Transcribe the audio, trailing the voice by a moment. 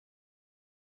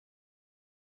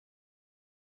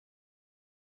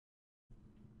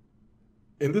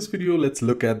In this video, let's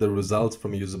look at the results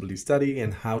from a usability study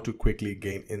and how to quickly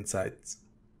gain insights.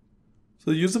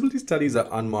 So the usability studies are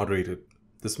unmoderated.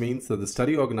 This means that the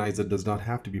study organizer does not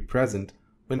have to be present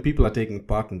when people are taking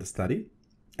part in the study,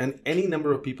 and any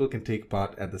number of people can take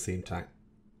part at the same time.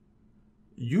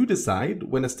 You decide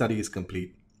when a study is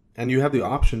complete, and you have the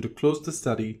option to close the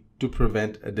study to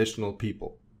prevent additional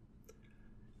people.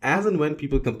 As and when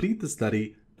people complete the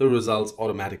study, the results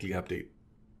automatically update.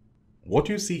 What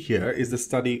you see here is the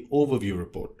study overview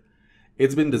report.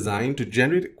 It's been designed to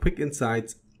generate quick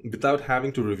insights without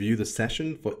having to review the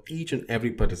session for each and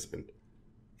every participant.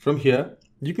 From here,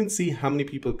 you can see how many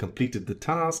people completed the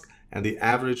task and the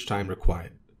average time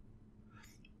required.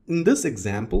 In this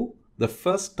example, the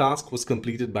first task was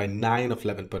completed by 9 of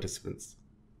 11 participants.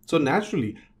 So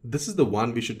naturally, this is the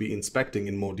one we should be inspecting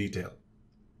in more detail.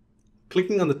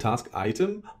 Clicking on the task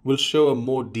item will show a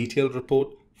more detailed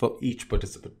report for each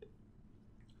participant.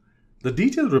 The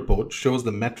detailed report shows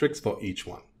the metrics for each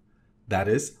one. That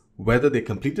is, whether they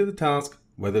completed the task,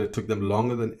 whether it took them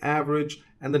longer than average,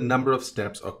 and the number of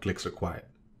steps or clicks required.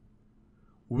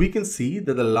 We can see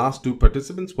that the last 2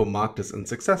 participants were marked as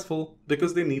unsuccessful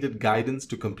because they needed guidance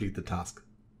to complete the task.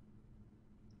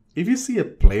 If you see a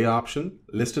play option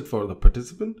listed for the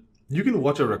participant, you can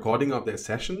watch a recording of their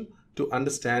session to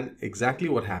understand exactly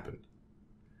what happened.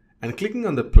 And clicking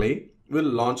on the play will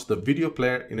launch the video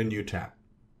player in a new tab.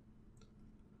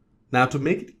 Now, to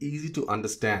make it easy to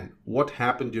understand what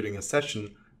happened during a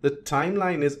session, the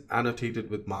timeline is annotated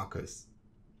with markers.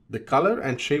 The color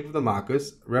and shape of the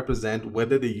markers represent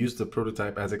whether they used the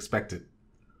prototype as expected.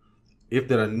 If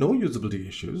there are no usability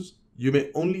issues, you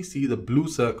may only see the blue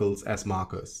circles as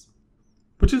markers,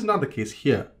 which is not the case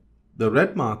here. The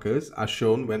red markers are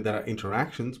shown when there are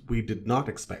interactions we did not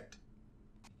expect.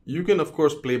 You can of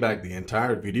course play back the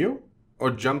entire video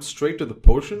or jump straight to the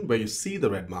portion where you see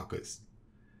the red markers.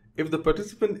 If the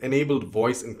participant enabled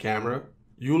voice and camera,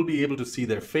 you will be able to see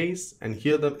their face and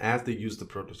hear them as they use the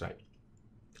prototype.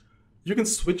 You can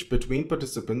switch between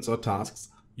participants or tasks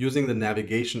using the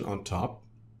navigation on top,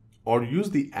 or use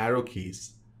the arrow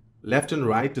keys, left and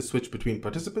right to switch between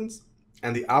participants,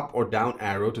 and the up or down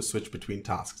arrow to switch between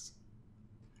tasks.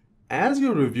 As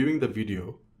you're reviewing the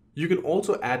video, you can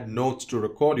also add notes to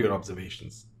record your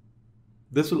observations.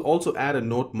 This will also add a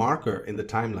note marker in the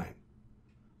timeline.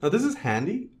 Now this is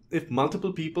handy if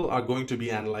multiple people are going to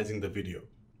be analyzing the video.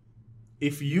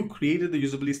 If you created the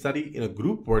usability study in a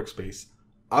group workspace,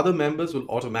 other members will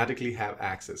automatically have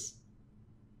access.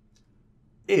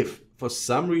 If for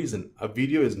some reason a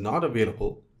video is not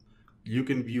available, you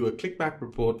can view a clickback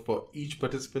report for each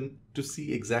participant to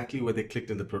see exactly where they clicked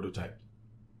in the prototype.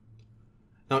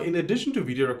 Now, in addition to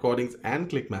video recordings and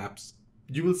click maps,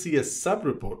 you will see a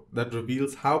sub-report that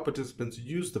reveals how participants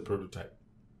use the prototype.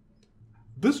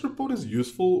 This report is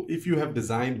useful if you have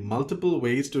designed multiple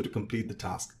ways to complete the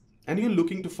task and you're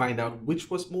looking to find out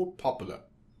which was more popular.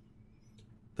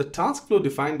 The task flow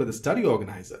defined by the study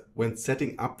organizer when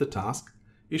setting up the task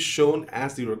is shown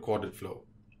as the recorded flow.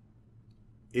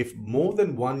 If more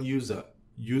than one user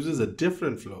uses a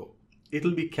different flow,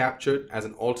 it'll be captured as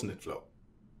an alternate flow.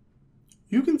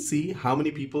 You can see how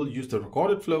many people use the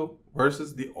recorded flow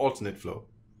versus the alternate flow.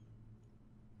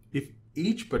 If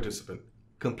each participant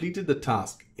completed the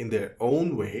task in their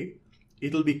own way,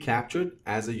 it'll be captured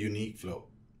as a unique flow.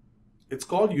 It's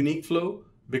called unique flow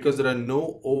because there are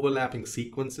no overlapping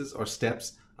sequences or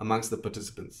steps amongst the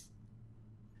participants.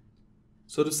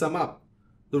 So to sum up,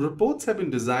 the reports have been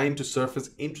designed to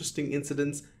surface interesting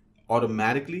incidents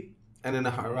automatically and in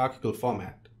a hierarchical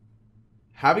format.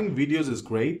 Having videos is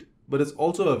great, but it's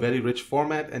also a very rich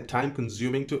format and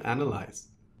time-consuming to analyze.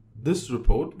 This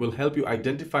report will help you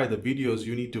identify the videos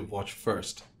you need to watch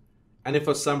first. And if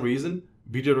for some reason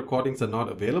video recordings are not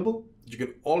available, you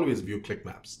can always view click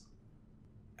maps.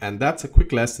 And that's a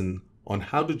quick lesson on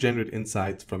how to generate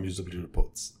insights from usability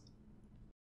reports.